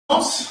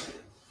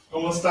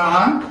¿Cómo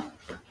están?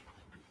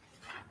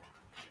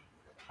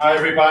 Hi,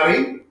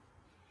 everybody.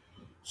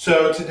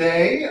 So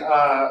today,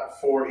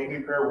 for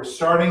evening prayer, we're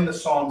starting the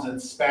Psalms in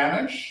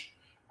Spanish,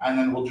 and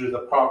then we'll do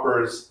the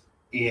propers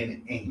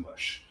in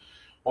English.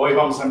 Hoy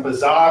vamos a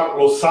empezar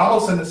los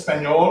salmos en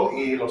español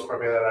y los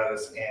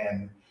propiedades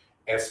en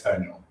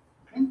español.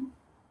 Okay?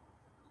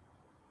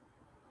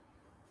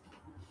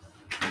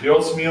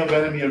 Dios mío,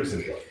 ven en mi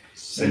auxilio.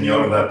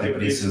 Señor, date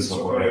prisa en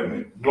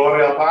socorrerme.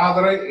 Gloria al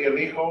Padre, y al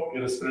Hijo, y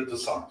al Espíritu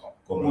Santo.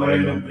 Como era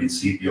en un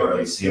principio,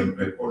 ahora y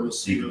siempre, por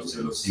los siglos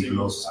de los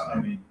siglos.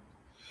 Amén.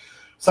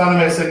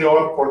 Sáname,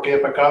 Señor, porque he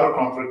pecado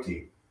contra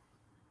ti.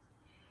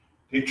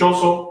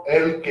 Dichoso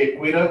el que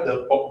cuida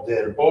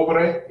del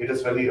pobre y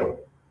desvalido.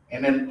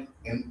 En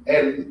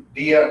el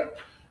día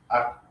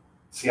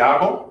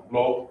aciago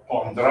lo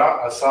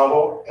pondrá a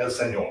salvo el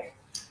Señor.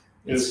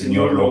 El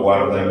Señor lo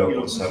guarda y lo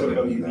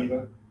conserva en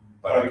vida,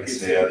 para que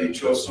sea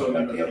dichoso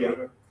en la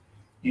tierra,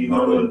 y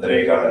no lo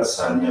entrega a la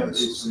hazaña de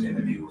sus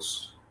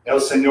enemigos.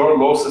 El Señor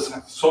los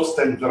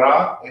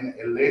sostendrá en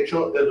el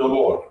lecho de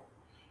dolor,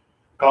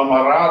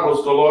 calmará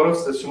los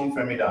dolores de su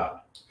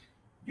enfermedad.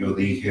 Yo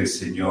dije,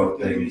 Señor,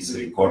 ten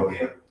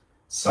misericordia,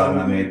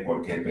 sáname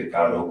porque he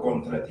pecado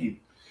contra ti.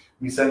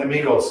 Mis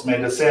enemigos me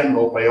desean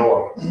lo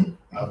peor,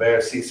 a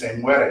ver si se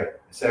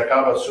muere, se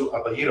acaba su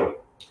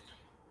apellido.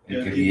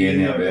 El que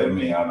viene a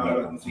verme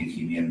habla con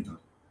fingimiento,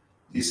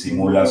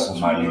 disimula su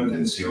mala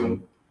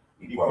intención,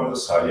 y cuando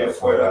sale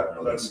afuera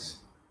lo dice.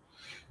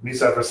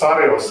 Mis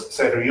adversarios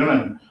se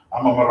reúnen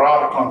a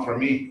murmurar contra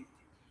mí,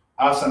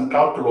 hacen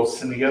cálculos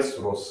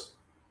siniestros,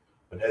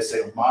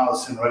 padece un mal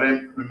sin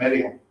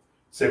remedio,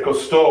 se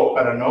acostó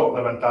para no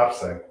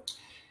levantarse.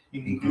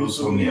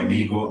 Incluso mi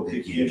amigo,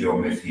 de quien yo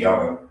me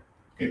fiaba,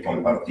 que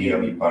compartía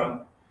mi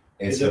pan,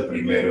 es el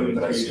primero en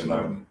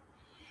traicionarme.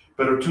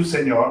 Pero tú,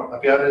 Señor,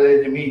 apiádate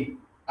de mí,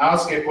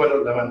 haz que pueda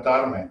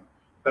levantarme,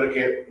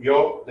 porque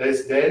yo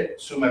desde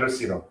su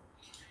merecido.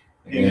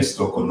 En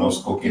esto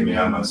conozco que me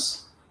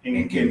amas,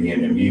 en que mi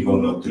enemigo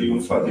no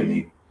triunfa de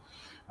mí.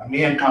 A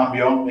mí, en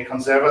cambio, me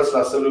conservas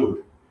la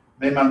salud,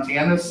 me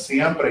mantienes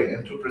siempre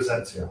en tu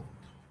presencia.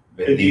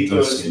 Bendito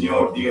el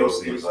Señor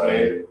Dios de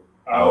Israel,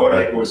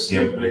 ahora y por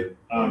siempre.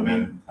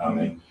 Amén.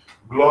 Amén.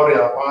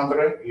 Gloria al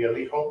Padre, y al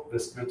Hijo, y al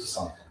Espíritu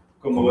Santo.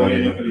 Como era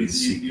en el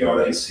principio,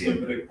 ahora y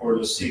siempre, por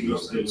los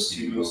siglos de los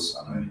siglos.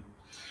 Amén.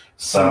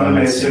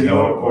 Sáname,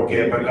 Señor,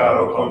 porque he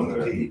pecado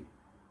contra ti.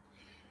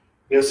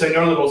 El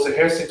Señor de los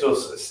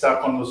ejércitos está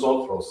con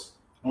nosotros.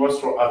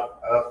 Nuestro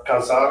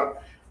alcázar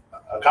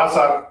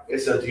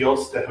es el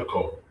Dios de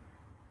Jacob.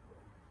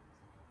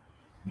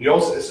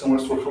 Dios es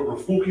nuestro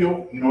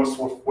refugio y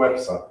nuestra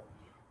fuerza,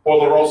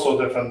 poderoso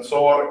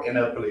defensor en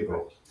el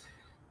peligro.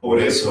 Por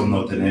eso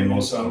no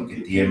tenemos,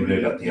 aunque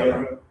tiemble la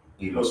tierra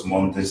y los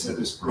montes se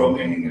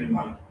desplomen en el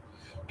mar.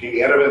 Que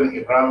hierven y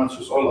bramen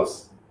sus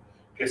olas,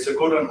 que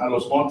sacudan a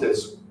los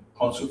montes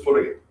con su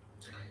furia.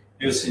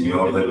 El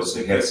Señor de los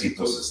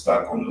ejércitos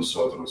está con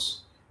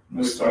nosotros.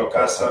 Nuestra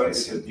casa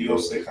es el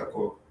Dios de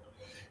Jacob.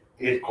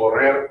 El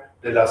correr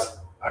de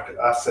las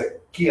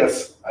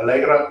acequias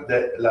alegra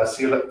de la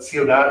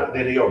ciudad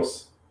de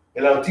Dios.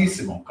 El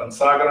Altísimo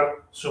consagra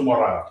su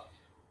morada.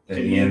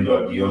 Teniendo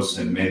a Dios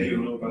en medio,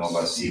 no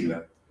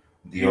vacila.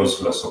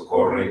 Dios la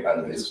socorre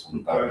al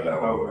despuntar la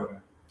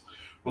aurora.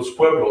 Los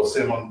pueblos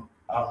se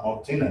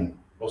amotinan,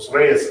 los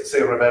reyes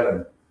se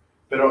rebelan,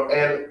 pero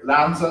Él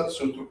lanza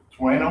su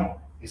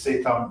trueno y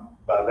se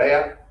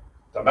tambalea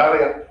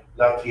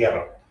la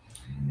tierra.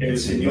 El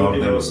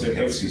Señor de los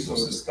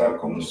ejércitos está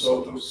con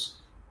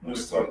nosotros.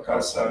 Nuestra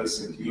casa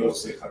es el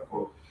Dios de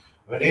Jacob.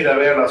 Venid a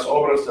ver las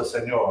obras del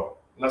Señor,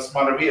 las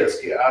maravillas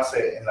que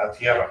hace en la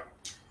tierra.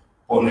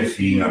 Pone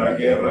fin a la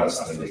guerra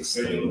hasta el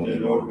extremo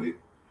del orbe.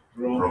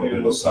 Rompe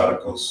los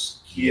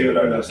arcos,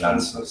 quiebra las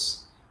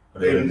lanzas,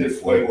 prende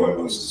fuego a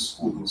los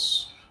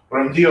escudos.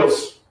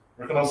 Rendíos,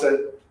 reconoced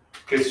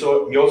que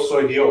yo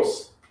soy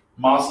Dios,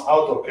 más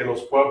alto que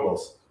los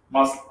pueblos,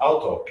 más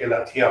alto que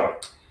la tierra.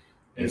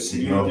 El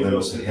Señor de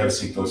los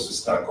ejércitos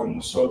está con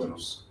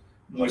nosotros.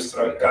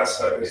 Nuestra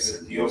casa es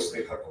el Dios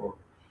de Jacob.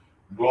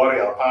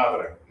 Gloria al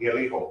Padre, y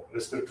al Hijo, y al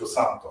Espíritu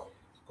Santo.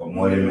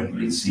 Como era en un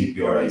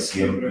principio, ahora y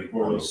siempre,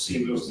 por los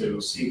siglos de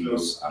los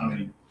siglos.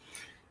 Amén.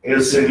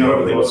 El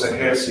Señor de los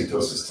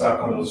ejércitos está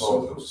con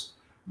nosotros.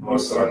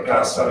 Nuestra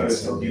casa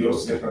es el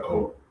Dios de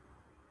Jacob.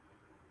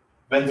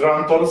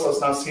 Vendrán todas las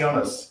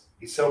naciones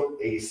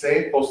y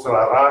se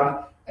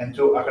postrarán en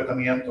tu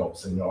acatamiento,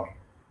 Señor.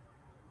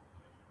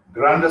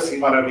 Grandes y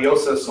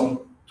maravillosas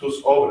son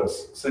tus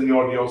obras,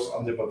 Señor Dios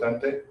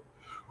omnipotente.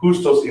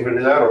 Justos y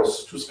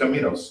verdaderos tus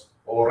caminos,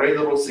 oh Rey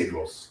de los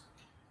siglos.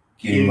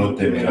 ¿Quién no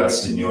temerá,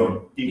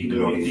 Señor, y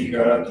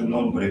glorificará tu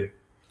nombre?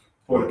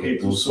 Porque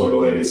tú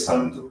solo eres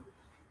santo.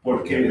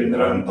 Porque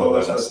vendrán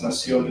todas las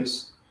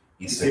naciones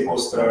y se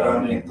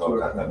postrarán en tu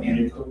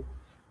acatamiento,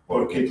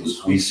 porque tus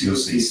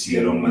juicios se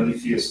hicieron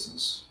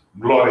manifiestos.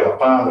 Gloria al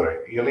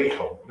Padre, y al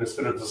Hijo, y al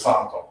Espíritu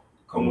Santo.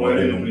 Como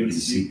era en un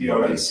principio,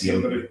 ahora y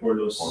siempre, por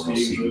los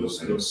siglos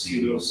de los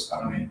siglos.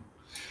 Amén.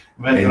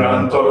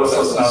 Vendrán todas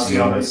las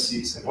naciones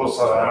y se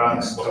posarán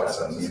en tu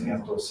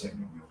nacimiento,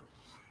 Señor.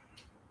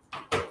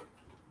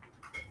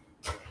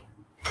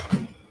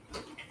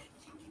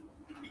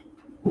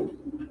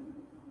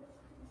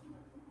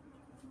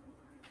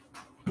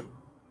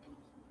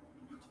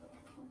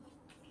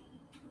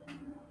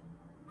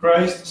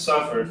 Christ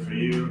suffered for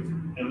you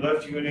and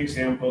left you an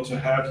example to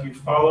have you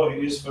follow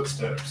in his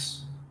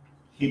footsteps.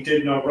 He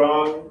did no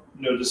wrong,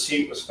 no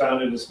deceit was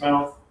found in his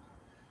mouth.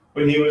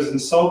 When he was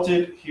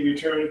insulted, he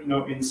returned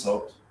no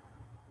insult.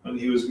 When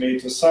he was made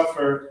to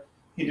suffer,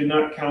 he did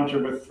not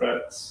counter with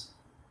threats.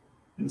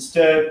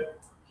 Instead,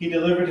 he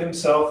delivered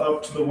himself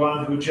up to the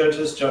one who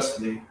judges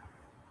justly.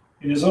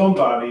 In his own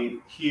body,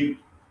 he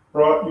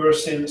brought your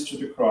sins to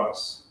the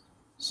cross,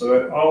 so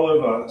that all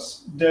of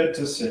us, dead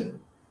to sin,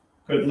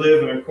 could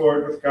live in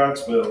accord with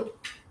God's will.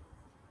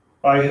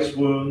 By his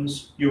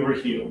wounds, you were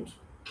healed.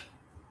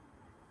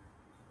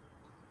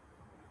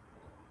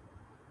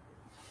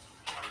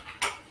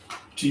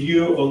 To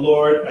you, O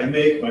Lord, I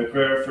make my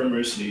prayer for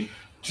mercy.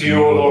 To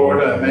you, O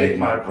Lord, I make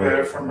my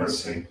prayer for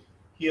mercy.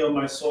 Heal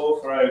my soul,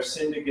 for I have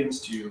sinned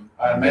against you.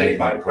 I make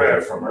my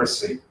prayer for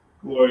mercy.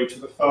 Glory to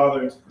the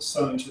Father, and to the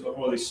Son, and to the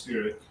Holy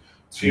Spirit.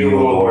 To you,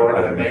 O Lord,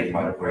 I make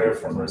my prayer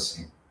for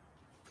mercy.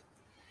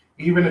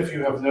 Even if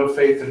you have no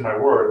faith in my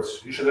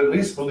words, you should at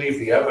least believe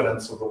the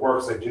evidence of the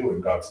works I do in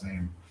God's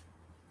name.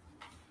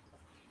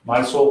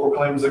 My soul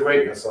proclaims the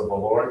greatness of the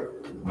Lord.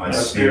 My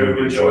spirit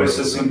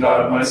rejoices in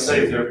God, my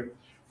Savior,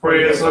 for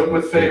he has looked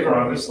with favor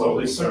on his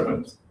lowly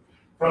servant.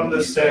 From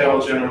this day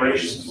all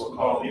generations will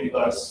call me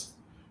blessed.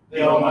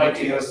 The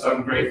Almighty has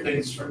done great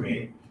things for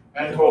me,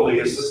 and holy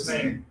is his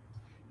name.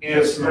 He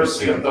has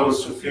mercy on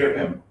those who fear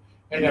him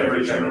in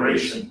every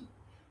generation.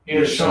 He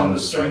has shown the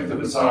strength of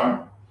his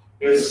arm.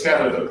 He has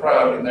scattered the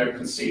proud in their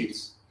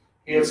conceits.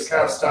 He has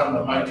cast down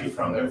the mighty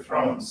from their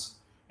thrones,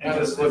 and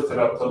has lifted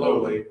up the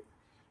lowly.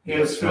 He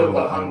has filled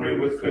the hungry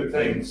with good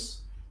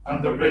things,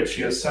 and the rich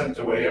he has sent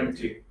away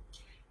empty.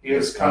 He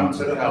has come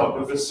to the help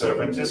of his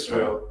servant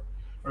Israel,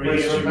 for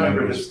he has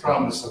remembered his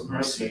promise of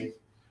mercy,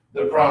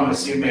 the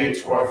promise he made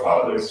to our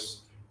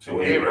fathers,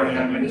 to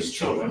Abraham and his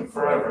children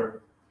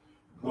forever.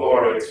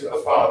 Glory to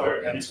the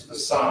Father, and to the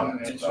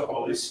Son, and to the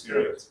Holy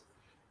Spirit,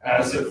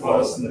 as it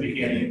was in the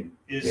beginning,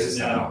 is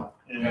now,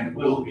 and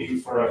will be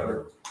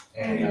forever.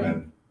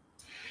 Amen.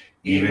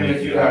 Even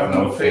if you have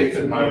no faith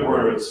in my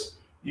words,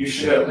 you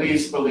should at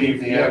least believe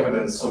the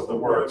evidence of the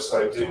works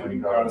I do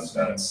in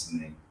God's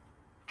name.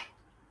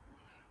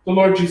 The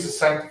Lord Jesus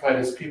sanctified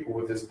his people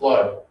with his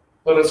blood.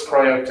 Let us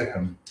cry out to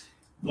him.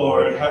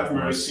 Lord, have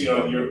mercy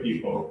on your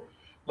people.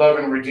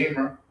 Loving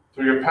Redeemer,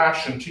 through your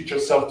passion, teach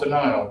us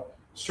self-denial,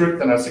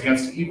 strengthen us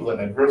against evil and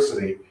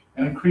adversity,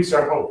 and increase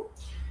our hope.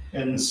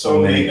 And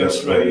so make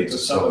us ready to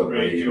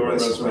celebrate your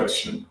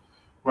resurrection.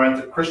 Grant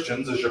that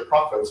Christians, as your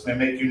prophets, may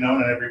make you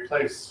known in every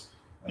place,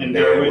 and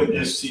bear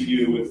witness to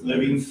you with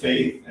living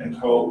faith and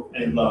hope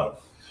and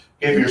love.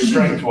 Give your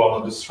strength to all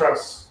in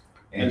distress,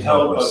 and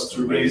help us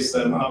to raise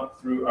them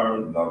up through our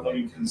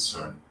loving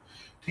concern.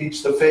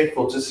 Teach the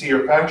faithful to see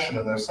your passion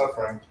in their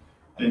suffering,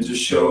 and to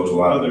show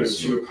to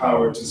others your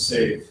power to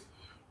save.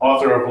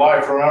 Author of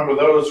life, remember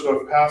those who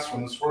have passed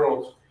from this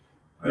world.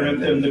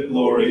 Grant them the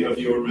glory of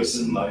your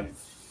risen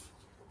life.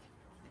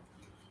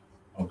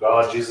 O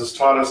God, Jesus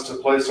taught us to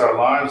place our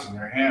lives in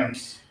your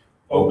hands.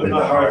 Open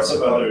the hearts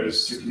of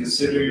others to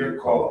consider your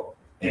call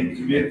and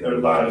commit their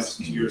lives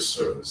to your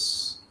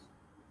service.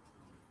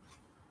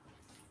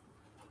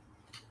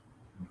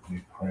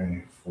 We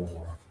pray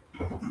for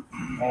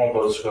all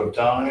those who have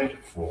died,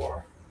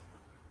 for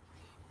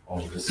all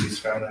the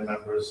deceased family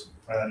members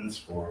and friends,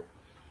 for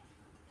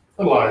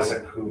little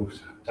Isaac who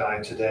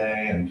died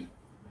today, and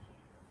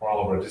for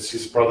all of our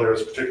deceased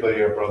brothers,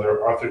 particularly our brother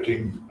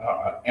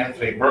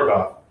Anthony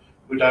Bergoff,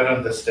 who died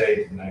on this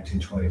day in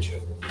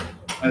 1922.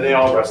 May they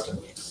all rest in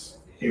peace.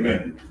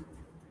 Amen.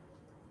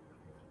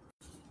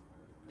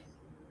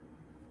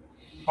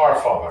 Our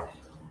Father,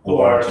 who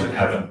art in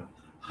heaven,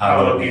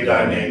 hallowed be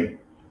thy name.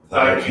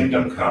 Thy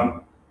kingdom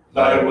come,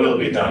 thy will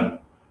be done,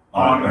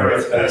 on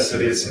earth as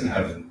it is in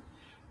heaven.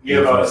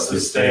 Give us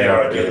this day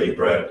our daily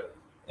bread,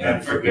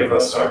 and forgive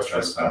us our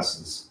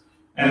trespasses,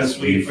 as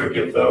we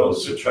forgive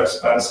those who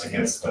trespass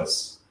against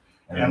us.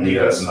 And lead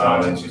us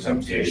not into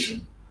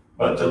temptation,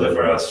 but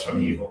deliver us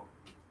from evil.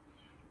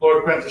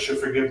 Lord, grant us your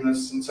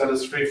forgiveness and set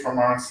us free from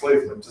our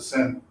enslavement to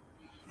sin.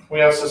 We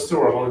ask this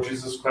through our Lord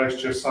Jesus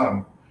Christ, your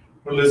Son,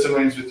 who lives and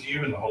reigns with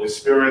you in the Holy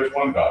Spirit,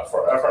 one God,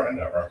 forever and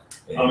ever.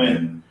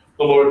 Amen.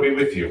 The Lord be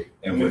with you.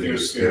 And with your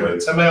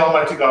spirit. And may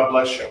Almighty God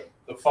bless you,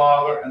 the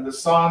Father, and the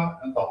Son,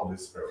 and the Holy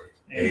Spirit.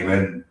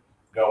 Amen.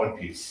 Go in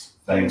peace.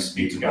 Thanks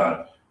be to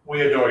God.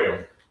 We adore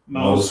you.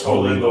 Most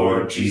holy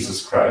Lord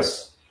Jesus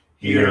Christ,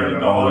 here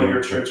in all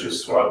your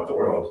churches throughout the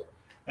world,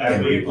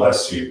 and we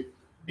bless you,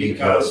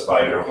 because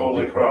by your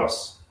holy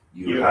cross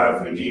you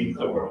have redeemed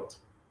the world.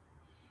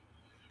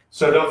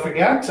 So don't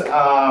forget,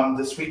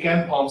 this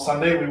weekend, Palm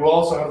Sunday, we will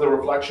also have the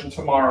reflection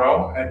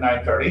tomorrow at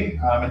 9:30.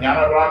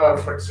 Mañana habrá la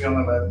reflexión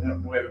a las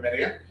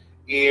 9:30.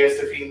 Y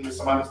este fin de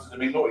semana, este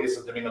domingo, es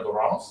el Domingo de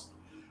Ramos.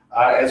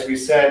 As we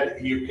said,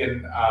 you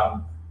can,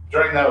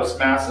 during those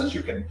masses,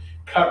 you can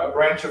cut a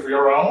branch of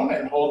your own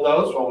and hold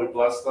those while we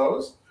bless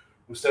those.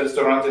 Ustedes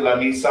durante la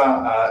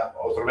misa,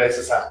 otra vez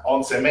es a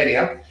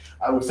 11:30,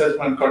 ustedes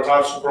pueden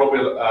cortar su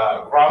propio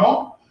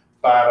ramo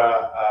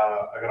para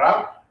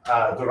agarrar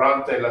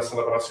durante la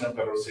celebración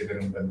para recibir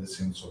una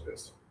bendición sobre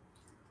esto.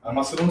 ¿Hay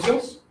más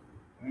anuncios?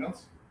 No?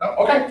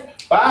 Okay,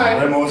 bye.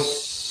 Nos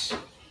vemos.